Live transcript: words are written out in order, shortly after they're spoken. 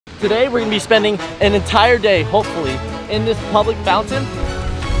Today we're gonna be spending an entire day, hopefully, in this public fountain.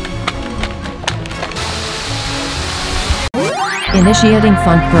 Initiating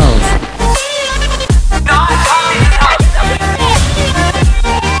Funk Bros.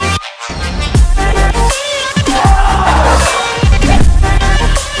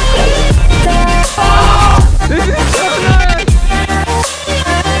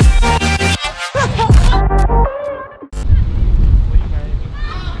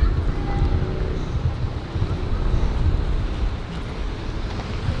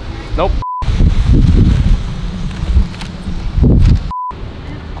 Nope.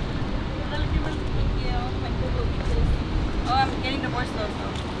 Oh, I'm getting divorced though.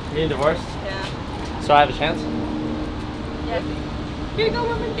 You're getting divorced? Yeah. So I have a chance? Yeah. Here you go,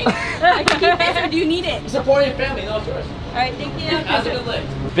 woman. Thank you. I can keep this, or do you need it? Support your family, no, it's yours. Alright, thank you. That's a good lick.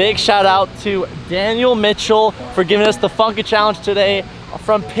 Big shout out to Daniel Mitchell for giving us the Funky Challenge today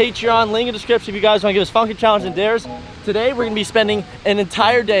from Patreon. Link in the description if you guys want to give us Funky Challenge and dares. Today we're going to be spending an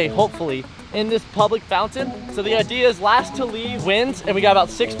entire day, hopefully, in this public fountain. So the idea is last to leave wins, and we got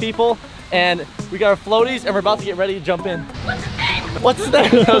about 6 people, and we got our floaties, and we're about to get ready to jump in. What's his name? What's his name?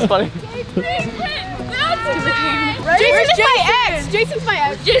 That was funny. That's his name. Jason's my ex. Jason's my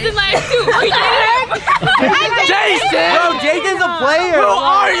ex. Jason's my ex too. Jason! Bro, Jason's a player. Who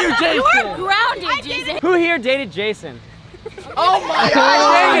are you, Jason? You're grounded, Jason. Who here dated Jason? Oh my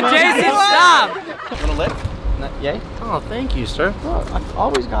Dang God! it, Jason, stop! You want a lick? Yay? Oh, thank you, sir. Oh, I've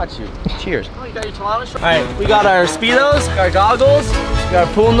always got you. Cheers. Oh, you got your Toronto shirt? All right, we got our Speedos, our goggles, we got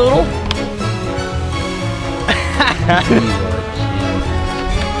our pool noodle.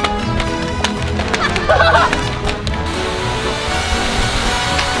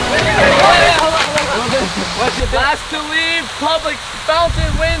 Last to leave, public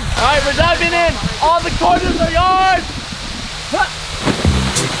fountain wins. All right, we're diving in. All the corners are yours.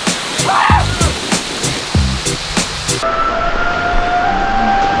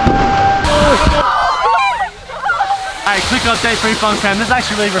 Alright, quick update for you Funk Fam. This is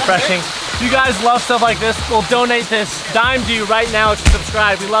actually really refreshing. If you guys love stuff like this, we'll donate this dime to you right now if you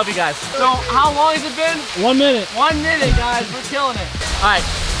subscribe. We love you guys. So, how long has it been? 1 minute. 1 minute, guys. We're killing it. Alright,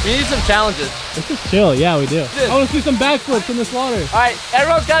 we need some challenges. This is chill. Yeah, we do. I want to see some backflips in this water. Alright,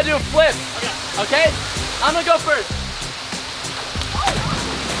 everyone's got to do a flip. Okay? I'm going to go first.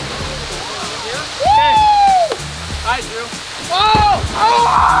 Okay. Alright, Drew. Whoa!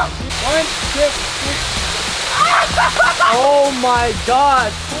 Oh! 1, 2, 3. Oh my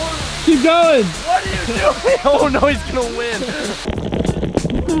God! Keep going. What are you doing? Oh no, he's gonna win.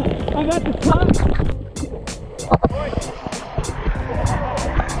 I got the top.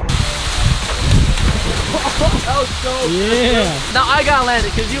 That was so Yeah. good. Now I gotta land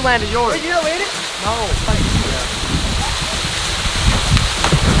it because you landed yours. Wait, you gotta land it? No.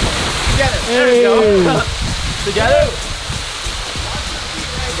 Together. There we go. Together.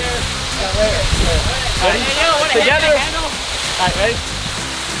 Ready? Together. Alright, ready?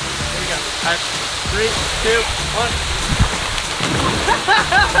 Here we go. Alright. 3, 2, 1.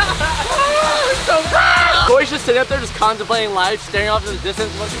 So bad! Corey's just sitting up there just contemplating life, staring off into the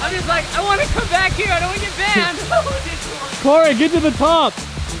distance. I'm just like, I want to come back here. I don't want to get banned. Corey, get to the top.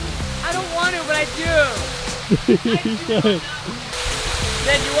 I don't want to, but I do. You should.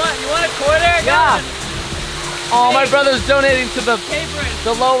 Then you want a quarter? Yeah. Oh, my brother's donating to the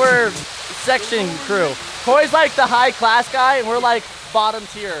Capering. lower section crew. Corey's like the high class guy, and we're like bottom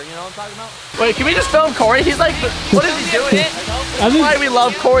tier. You know what I'm talking about? Wait, can we just film Corey? He's like, what is he doing? That's why we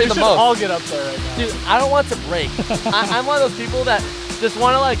love Corey the most. All get up there right now. Dude, I don't want to break. I'm one of those people that just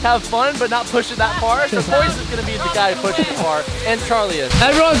want to like have fun, but not push it that far. So Corey's just gonna be the guy who pushes it far, and Charlie is.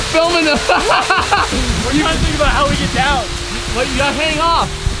 Everyone's filming this. We're trying to think about how we get down. What, you gotta hang off.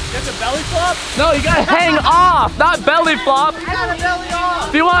 You have to belly flop? No, you gotta hang off, not belly flop. I got a belly off.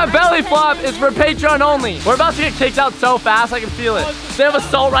 If you want a belly flop, it's for Patreon only. We're about to get kicked out so fast, I can feel it. They have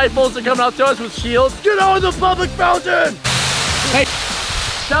assault rifles that are coming out to us with shields. Get out of the public fountain! Hey,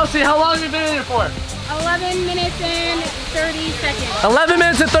 Chelsea, how long have you been in here for? 11 minutes and 30 seconds. 11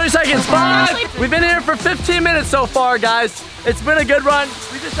 minutes and 30 seconds. 5. We've been here for 15 minutes so far, guys. It's been a good run.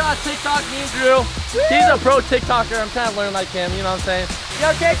 We just shot a TikTok, me and Drew. He's a pro TikToker. I'm trying to learn like him, you know what I'm saying?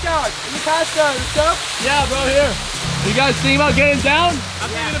 Yo, TikTok, you passed the stuff? Yeah, bro, here. You guys thinking about getting down? I'm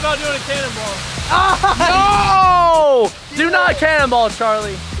thinking about doing a cannonball. No! Do not cannonball,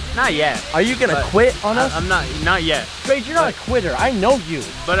 Charlie. Not yet. Are you gonna quit on us? I'm not yet. Wait, you're not a quitter. I know you.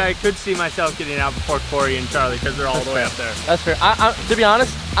 But I could see myself getting out before Corey and Charlie because they're all the way up there. That's fair. To be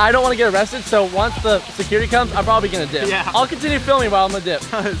honest, I don't want to get arrested, so once the security comes, I'm probably gonna dip. Yeah. I'll continue filming while I'm gonna dip.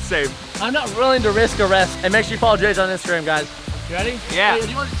 Same. I'm not willing to risk arrest. And make sure you follow Jage on Instagram, guys. You ready? Yeah. Hey, do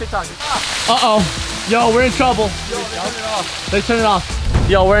you want to TikTok? Uh-oh. Yo, we're in trouble. They turn it off.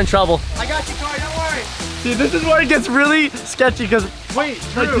 Yo, we're in trouble. I got you, Corey, don't worry. See, this is where it gets really sketchy because Wait,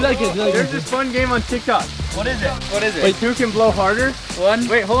 do that again, do that again. there's this fun game on TikTok. What is it? What is it? Wait, who can blow harder? One.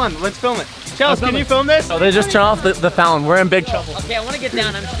 Wait, hold on. Let's film it. Chelsea, can you film this? Oh, they just turn off the fountain. We're in big trouble. Okay, I want to get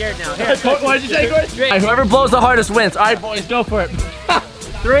down. I'm scared now. Here. What did you say, Corey? All right, whoever blows the hardest wins. All right, boys, go for it.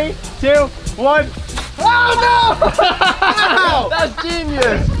 3, 2, 1. Oh, no! That's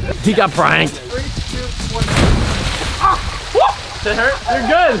genius. He got pranked. 3, 2, 1. Did it hurt? You're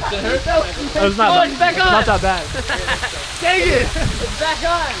good. Did it hurt? That was not, it's back on. not that bad. Dang it. It's back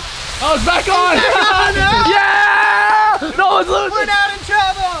on. Oh, it's back on. Yeah! No one's losing. We're not in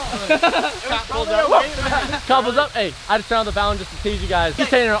trouble. Couples up. Hey, I just turned on the fountain just to tease you guys.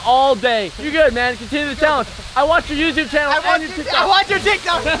 Container all day. You're good, man. Continue the challenge. I watch your YouTube channel and your TikTok. I want your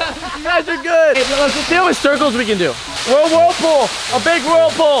TikTok. You guys are good. Hey, let's see how many circles we can do. We're a whirlpool. A big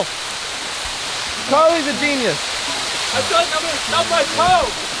whirlpool. Carly's a genius. I feel like I'm gonna stub my toe.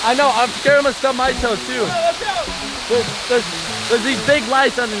 I know. I'm scared I'm gonna stub my toe too. Let's go. There's these big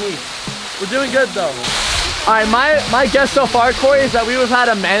lights underneath. We're doing good though. All right, my guess so far, Corey, is that we would have had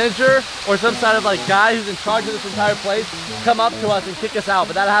a manager or some sort of like guy who's in charge of this entire place come up to us and kick us out,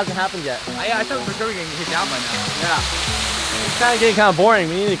 but that hasn't happened yet. I thought for sure we were gonna get kicked out by now. Yeah. It's kind of getting kind of boring.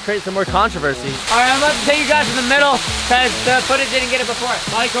 We need to create some more controversy. All right, I'm about to take you guys to the middle because the footage didn't get it before.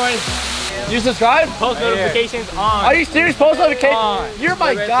 Bye, Corey. You subscribe? Post notifications on. Are you serious? Post notifications? You're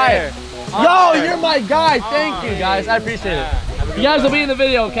my guy. Yo, you're my guy. Thank you, guys. I appreciate it. You guys will be in the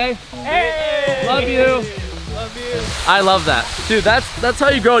video, okay? Hey! Love you. Love you. I love that. Dude, that's how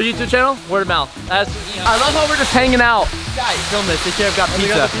you grow a YouTube channel. Word of mouth. I love how we're just hanging out. Guys, film this. They have got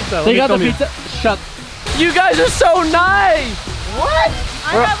pizza. They got the pizza. Shut. You guys are so nice. What?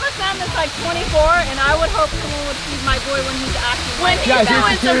 I have a son that's like 24, and I would hope someone would feed my boy when he's acting. When he's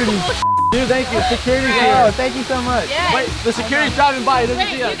doing some cool shit. Dude, thank you. Security's here. Oh, thank you so much. Yes. Wait, the security's driving by. He doesn't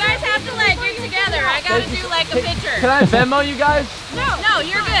Wait, see us. you guys have to like get together. I gotta do like a picture. Can I Venmo you guys? No,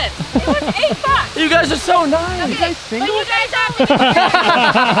 you're good. It was $8. You guys are so nice. Okay, You guys but single? you guys have to get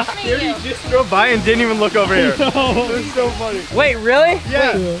together. He just drove by and didn't even look over here. It was so funny. Wait, really?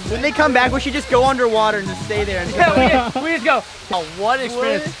 Yeah. Wait, when they come back, we should just go underwater and just stay there. And we just go. Oh, what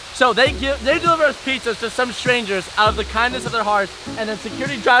experience. So they deliver us pizzas to some strangers out of the kindness of their hearts, and then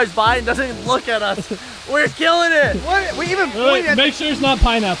security drives by and doesn't even look at us. We're killing it. What? We even pointed at Make sure it's not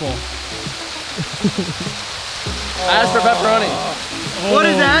pineapple. I asked for pepperoni. What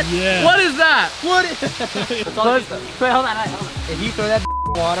is that? Yeah. What is that? What is It's all pizza. Wait, hold on. If you throw that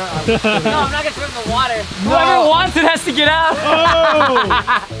water, No, I'm not gonna throw it in the water. whoever wants it has to get out. Oh!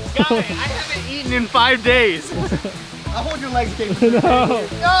 Guys, I haven't eaten in 5 days. I'll hold your legs, Kate. No.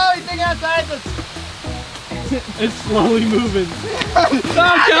 No, he's thinking outside the... It's slowly moving.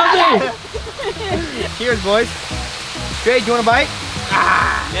 Stop, Kelsey! Cheers, boys. Trey, do you want a bite?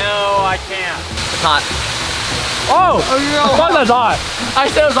 No, I can't. It's hot. Oh! Oh, no. I thought that's hot. I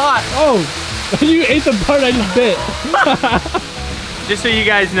said it was hot. Oh! You ate the part I just bit. Just so you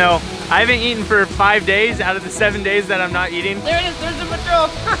guys know, I haven't eaten for 5 days out of the 7 days that I'm not eating. There it is. There's the patrol.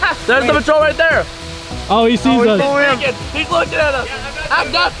 There's the patrol right there. Oh, he sees us. He's looking at us.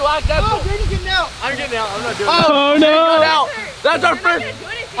 Act natural, act natural. Oh, Brady's getting out. I'm getting out. I'm not doing it. Oh He got no! out. That's our You're not gonna do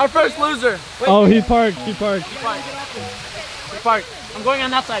anything. our first loser. Oh, he parked. He parked. Park. I'm going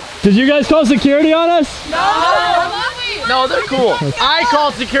on that side. Did you guys call security on us? No, they're cool. I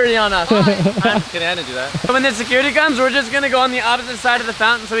called security on us. I'm just kidding, I didn't do that. When the security comes, we're just gonna go on the opposite side of the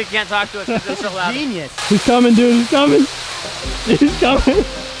fountain so he can't talk to us because they're so loud. Genius. He's coming, dude. He's coming. He's coming.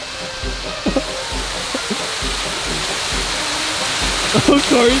 Oh,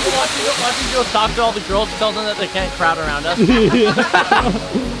 Corey. Watching go talk to all the girls, tell them that they can't crowd around us.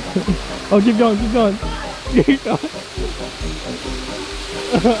 Oh, keep going, keep going. Keep going.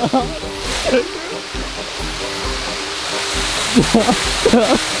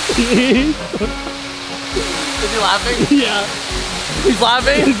 Is he laughing? Yeah. He's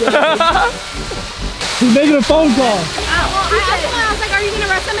laughing? He's making a phone call. Well, I asked him, I was like, are you gonna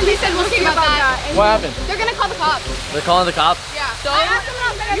arrest them? And they said, we'll see about that. And What happened? they're gonna call the cops. They're calling the cops? Yeah. So I asked him,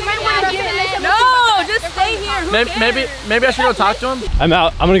 I was like, you might want to get it. No, just stay here. Who Maybe I should go talk to him? I'm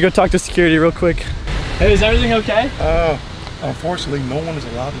out. I'm gonna go talk to security real quick. Hey, is everything okay? Unfortunately, no one is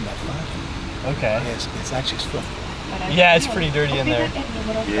allowed in that fountain. Okay. It's actually filthy. Yeah, it's pretty dirty in there.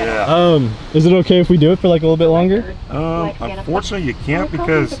 Yeah. Is it okay if we do it for like a little bit longer? Unfortunately, you can't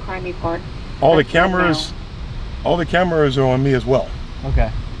because all the cameras are on me as well.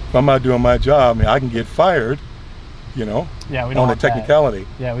 Okay. If I'm not doing my job, I mean, I can get fired, you know, Yeah, we don't on the want that. technicality.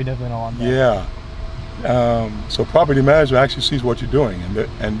 Yeah, we definitely don't want that. Yeah. So property manager actually sees what you're doing,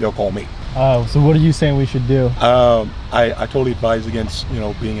 and they'll call me. Oh, so what are you saying we should do? I totally advise against, you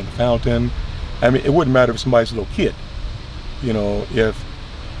know, being in the fountain. I mean, it wouldn't matter if somebody's a little kid. You know, if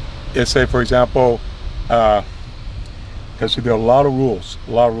say, for example, because there are a lot of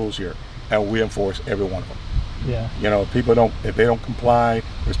rules here, and we enforce every one of them. Yeah. You know, if they don't comply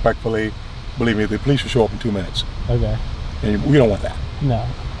respectfully, believe me, the police will show up in 2 minutes. Okay. And we don't want that. No.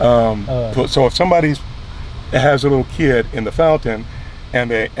 So if somebody has a little kid in the fountain,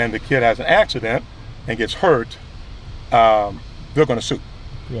 and the kid has an accident and gets hurt, they're going to sue.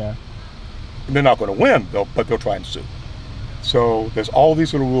 Yeah. And they're not going to win, though, but they'll try and sue. So there's all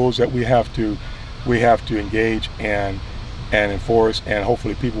these little rules that we have to engage and enforce, and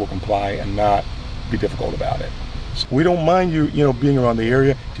hopefully people will comply and not be difficult about it. So we don't mind you know, being around the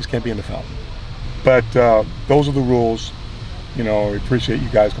area, just can't be in the fountain. But those are the rules. You know, I appreciate you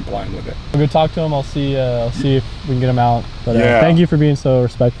guys complying with it. I'll go talk to him. I'll see if we can get him out. But yeah. Thank you for being so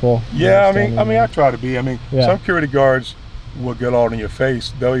respectful. Yeah, I mean, I try to be. I mean, yeah. Some security guards will get all in your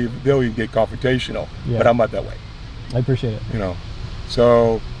face. They'll even get confrontational. Yeah. But I'm not that way. I appreciate it. You know,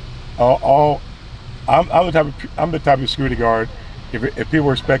 so I'm the type of security guard. If people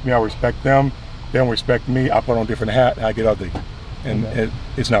respect me, I respect them. They don't respect me, I put on a different hat and I get ugly, and okay.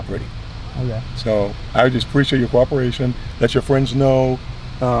 It's not pretty. Okay. So I just appreciate your cooperation. Let your friends know.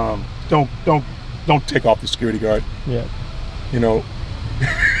 Don't take off the security guard. Yeah. You know.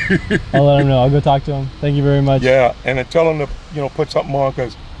 I'll let him know. I'll go talk to him. Thank you very much. Yeah, and then tell him to, you know, put something on,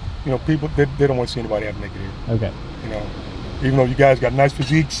 because, you know, people they don't want to see anybody have naked here. Okay. You know, even though you guys got nice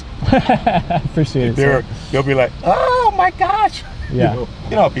physiques. I appreciate it. They'll be like, oh my gosh. Yeah.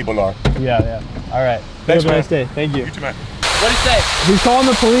 You know how people are. Yeah. All right. Thanks, man. Have a nice day. Thank you. You too, man. What'd he say? He's calling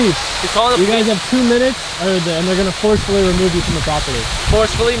the police. He's calling the police? You guys have 2 minutes, and they're gonna forcefully remove you from the property.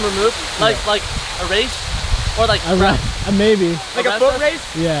 Forcefully remove? Like a race? Or like maybe. Like a foot race?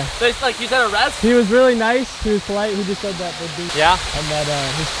 Yeah. So it's like you said, arrest? He was really nice. He was polite. He just said that they'd be. Yeah. And that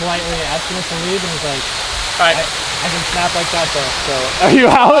he's politely asking us to leave, and he's like, all right. I can snap like that though. So are you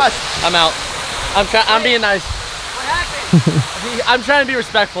out? I'm out. I'm being nice. What happened? I'm trying to be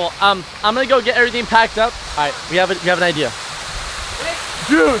respectful. I'm gonna go get everything packed up. All right, we have an idea.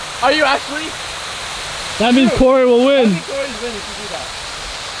 Dude, are you actually? That means Corey will win. That means Corey's winning if you do that.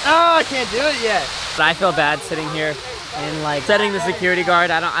 Oh, I can't do it yet. But I feel bad sitting here and like setting the security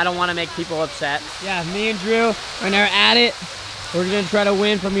guard. I don't want to make people upset. Yeah, me and Drew are now at it. We're gonna try to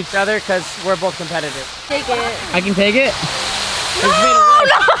win from each other because we're both competitive. Take it. I can take it? No!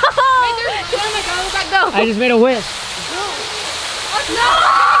 No! Wait, there's oh my god, let that go. I just made a wish. No!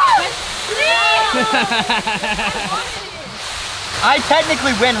 Please! I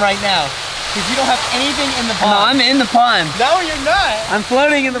technically win right now because you don't have anything in the pond. No, I'm in the pond. No, you're not. I'm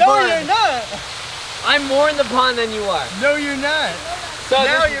floating in the pond. No, you're not. I'm more in the pond than you are. No, you're not. So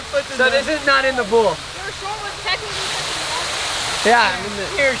now you're putting. So this is not in the pool. Your short was technically. Yeah, I'm in the.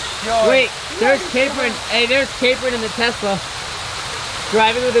 You're short. Wait, there's Capron. Hey, there's Capron in the Tesla,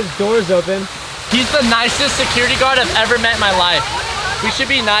 driving with his doors open. He's the nicest security guard I've ever met in my life. We should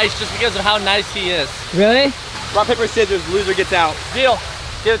be nice just because of how nice he is. Really? Rock, paper, scissors. Loser gets out. Deal.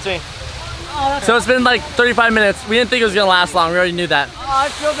 Give it to me. So it's been like 35 minutes. We didn't think it was gonna last long. We already knew that. Oh, I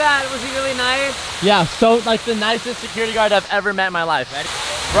feel bad. Was he really nice? Yeah, so like the nicest security guard I've ever met in my life. Ready?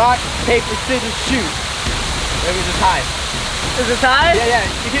 Rock, paper, scissors, shoot. Maybe it's a tie. Is it tied? Yeah.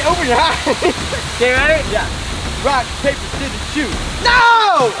 You can open your eyes. Okay, ready? Yeah. Rock, paper, scissors, shoot.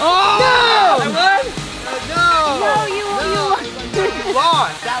 No! Oh! No! I won? No! No, you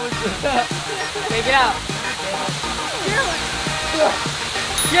lost. That was Take it out.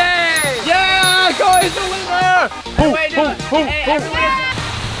 Yay! Yeah, Corey's the winner!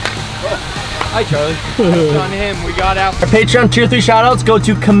 Hi, Charlie. On him, we got out. Our Patreon tier 3 shoutouts go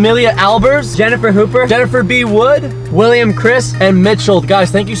to Camellia Albers, Jennifer Hooper, Jennifer B. Wood, William Chris, and Mitchell.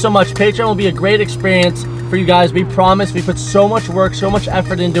 Guys, thank you so much. Patreon will be a great experience for you guys. We promise. We put so much work, so much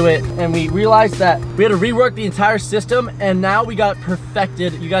effort into it, and we realized that we had to rework the entire system, and now we got it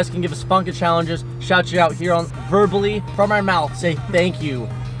perfected. You guys can give us funky challenges, shout you out here on verbally from our mouth, say thank you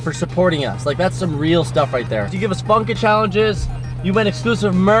for supporting us. Like, that's some real stuff right there. You give us funky challenges, you win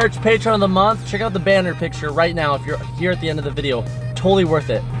exclusive merch, Patreon of the month. Check out the banner picture right now if you're here at the end of the video. Totally worth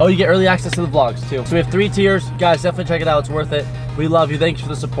it. Oh, you get early access to the vlogs too. So we have 3 tiers. Guys, definitely check it out. It's worth it. We love you. Thanks for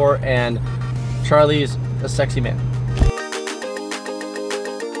the support. And Charlie's a sexy man.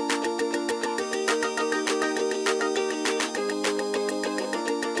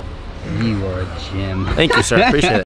 You are a gem. Thank you, sir. Appreciate it.